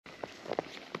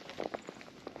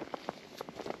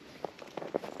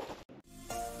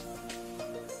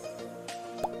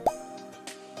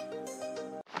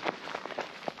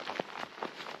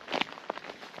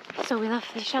So we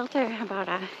left the shelter about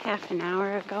a half an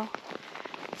hour ago.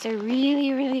 It's a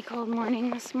really, really cold morning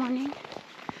this morning.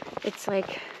 It's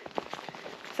like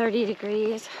 30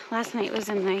 degrees. Last night was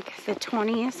in like the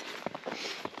 20s.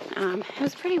 It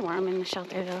was pretty warm in the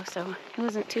shelter though, so it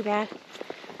wasn't too bad.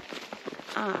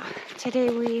 Today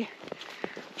we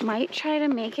might try to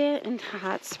make it into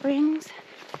hot springs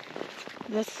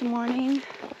this morning,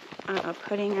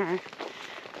 putting our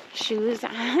shoes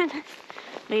on.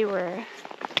 They were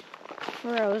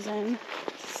frozen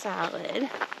solid.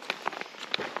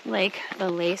 Like the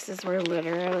laces were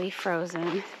literally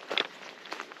frozen.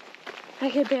 I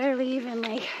could barely even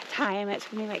like tie them. It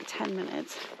took me like 10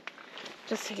 minutes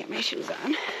just to get my shoes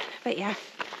on. But yeah,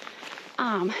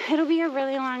 it'll be a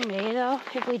really long day though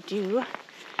if we do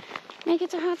make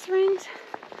it to hot springs.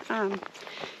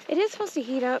 It is supposed to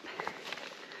heat up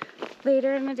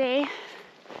later in the day,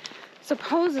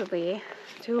 supposedly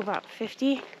to about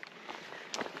 50,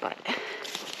 but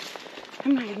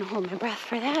I'm not gonna hold my breath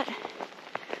for that.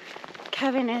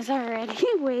 Kevin is already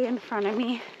way in front of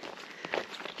me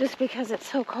just because it's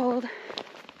so cold.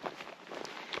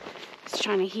 It's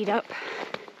trying to heat up.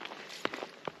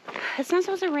 It's not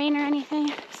supposed to rain or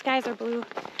anything. Skies are blue,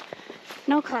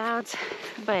 no clouds,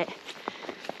 but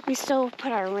we still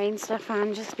put our rain stuff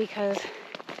on just because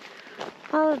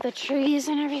all of the trees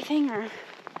and everything are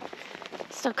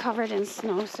still covered in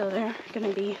snow, so they're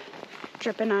gonna be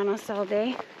dripping on us all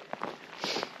day.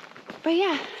 But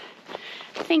yeah,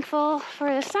 thankful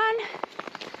for the sun,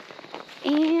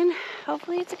 and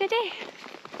hopefully it's a good day.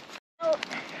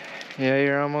 Yeah,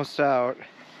 you're almost out.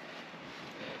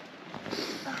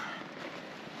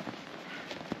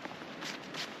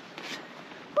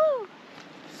 Woo!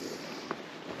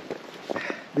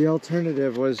 The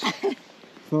alternative was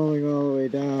falling all the way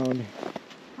down.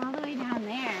 All the way down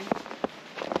there.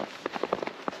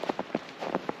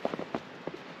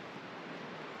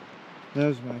 That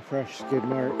was my fresh skid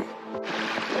mark.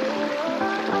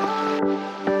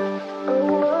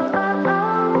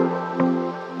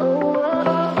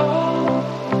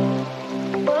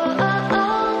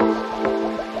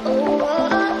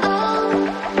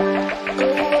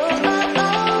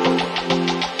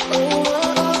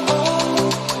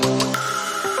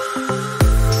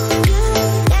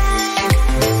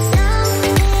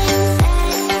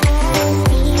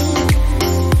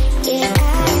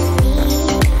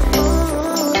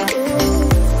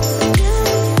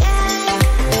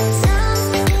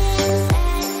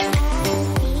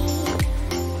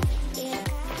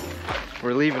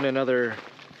 We're leaving another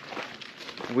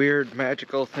weird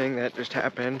magical thing that just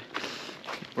happened.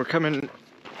 We're coming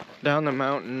down the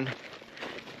mountain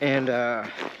and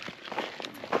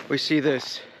we see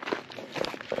this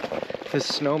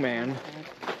snowman.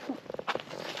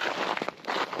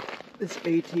 This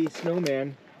AT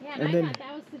snowman. Yeah, and I thought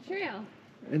that was the trail.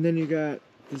 And then you got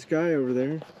this guy over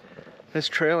there. This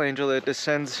trail angel that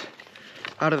descends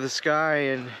out of the sky,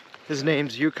 and his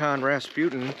name's Yukon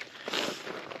Rasputin.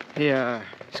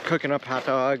 He's cooking up hot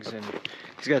dogs, and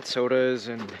he's got sodas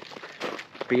and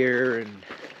beer, and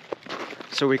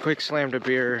so we quick slammed a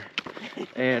beer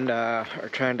and are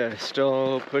trying to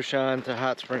still push on to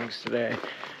hot springs today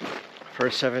for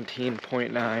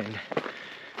 17.9.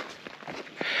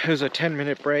 It was a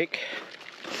 10-minute break,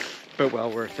 but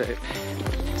well worth it.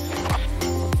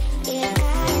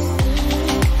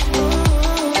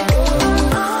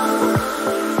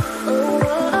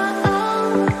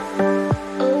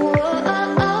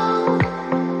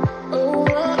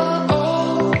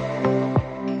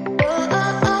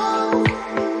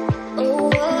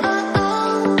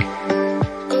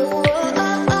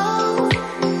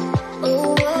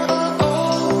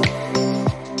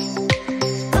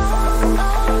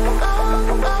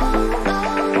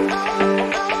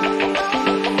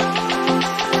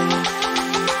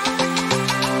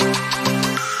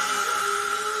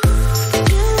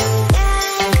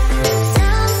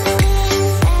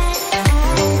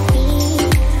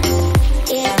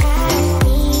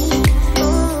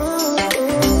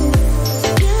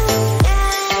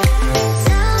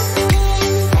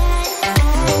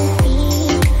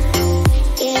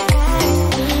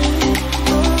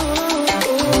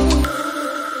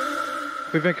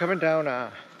 We've been coming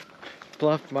down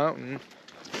Bluff Mountain.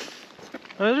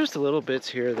 Well, there's little bits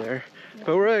here or there,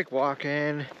 but we're like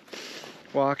walking,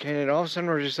 and all of a sudden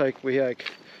we're just like, we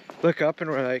like look up and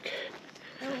we're like,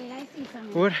 Oh wait, I see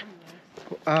something. what?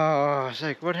 Oh, it's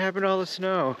like, what happened to all the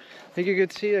snow? I think you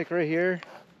could see like right here.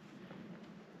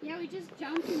 Yeah, we just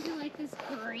jumped into like this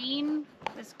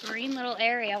green little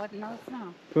area with no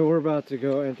snow. But we're about to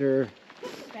go enter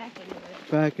Back into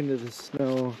it. back into the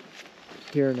snow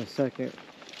here in a second.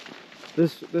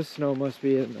 This snow must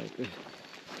be in like this.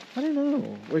 I don't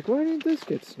know. Like, why didn't this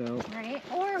get snow? Right?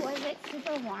 Or was it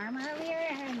super warm earlier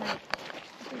and like it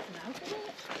just melted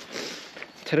it?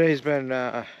 Today's been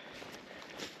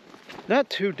not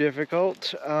too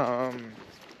difficult.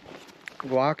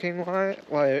 Walking wise,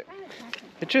 like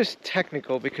it's just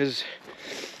technical because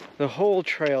the whole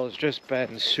trail has just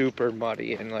been super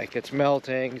muddy and like it's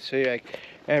melting. So you're like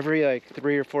every like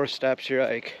 3 or 4 steps,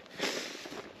 you're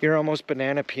almost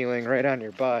banana peeling right on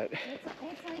your butt.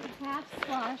 It's like half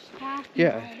slush, half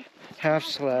Yeah, mud, half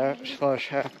slush,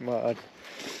 half mud.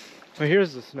 So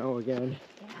here's the snow again.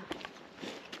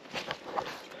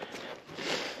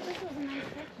 This was a nice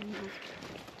section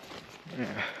though.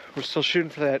 Yeah, we're still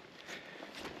shooting for that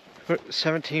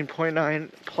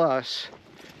 17.9 plus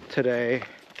today.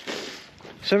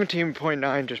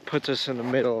 17.9 just puts us in the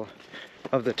middle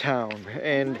of the town,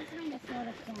 and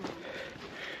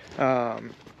the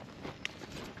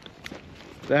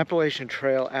Appalachian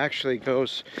Trail actually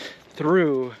goes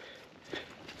through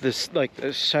this, like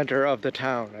the center of the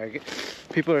town. Like,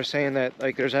 people are saying that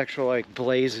like there's actual like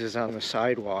blazes on the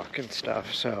sidewalk and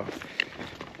stuff. So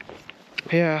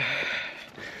yeah,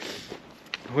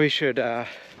 we should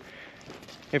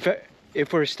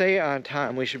if we stay on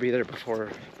time, we should be there before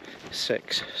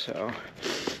 6. So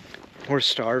we're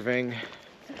starving.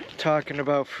 Talking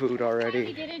about food already.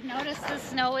 We didn't notice the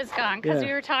snow was gone because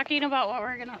we were talking about what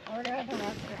we're gonna order at the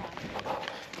restaurant.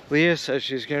 Leah says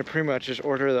she's gonna pretty much just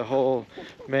order the whole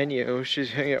menu. She's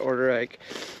gonna order like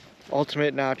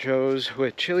ultimate nachos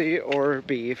with chili or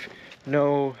beef,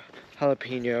 no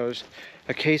jalapenos,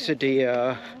 a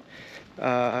quesadilla,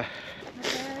 a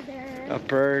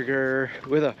burger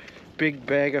with a big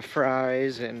bag of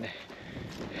fries and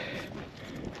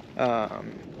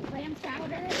Clam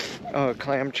chowder? oh,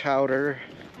 clam chowder.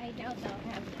 I doubt they'll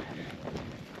have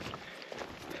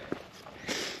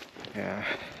that. Yeah.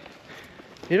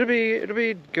 It'll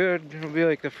be good. It'll be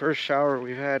like the first shower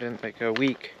we've had in like a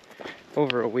week.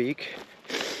 Over a week.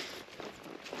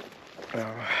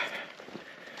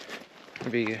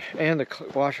 And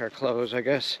wash our clothes, I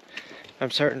guess.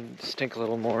 I'm starting to stink a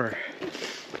little more.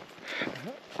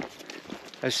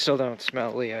 I still don't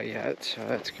smell Leah yet, so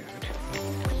that's good.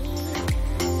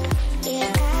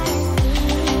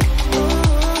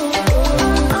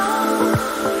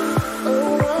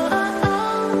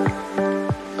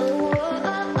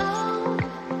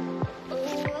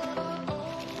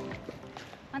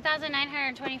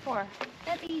 1,924.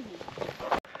 That's easy.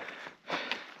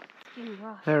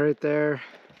 That right there.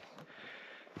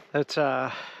 That's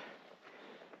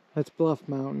Bluff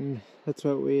Mountain. That's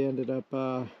what we ended up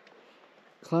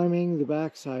climbing the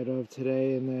backside of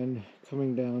today, and then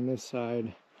coming down this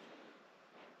side,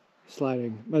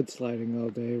 mud sliding all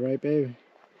day, right, babe?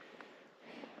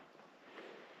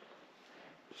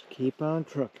 Just keep on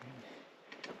trucking,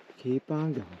 keep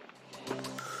on going.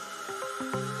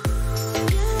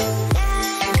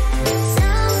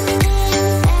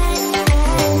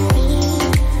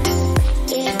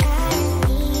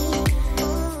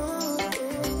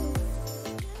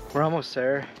 We're almost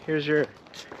there. Here's your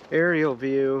aerial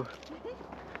view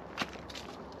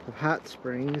of Hot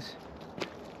Springs.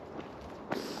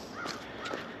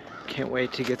 Can't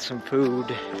wait to get some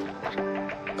food.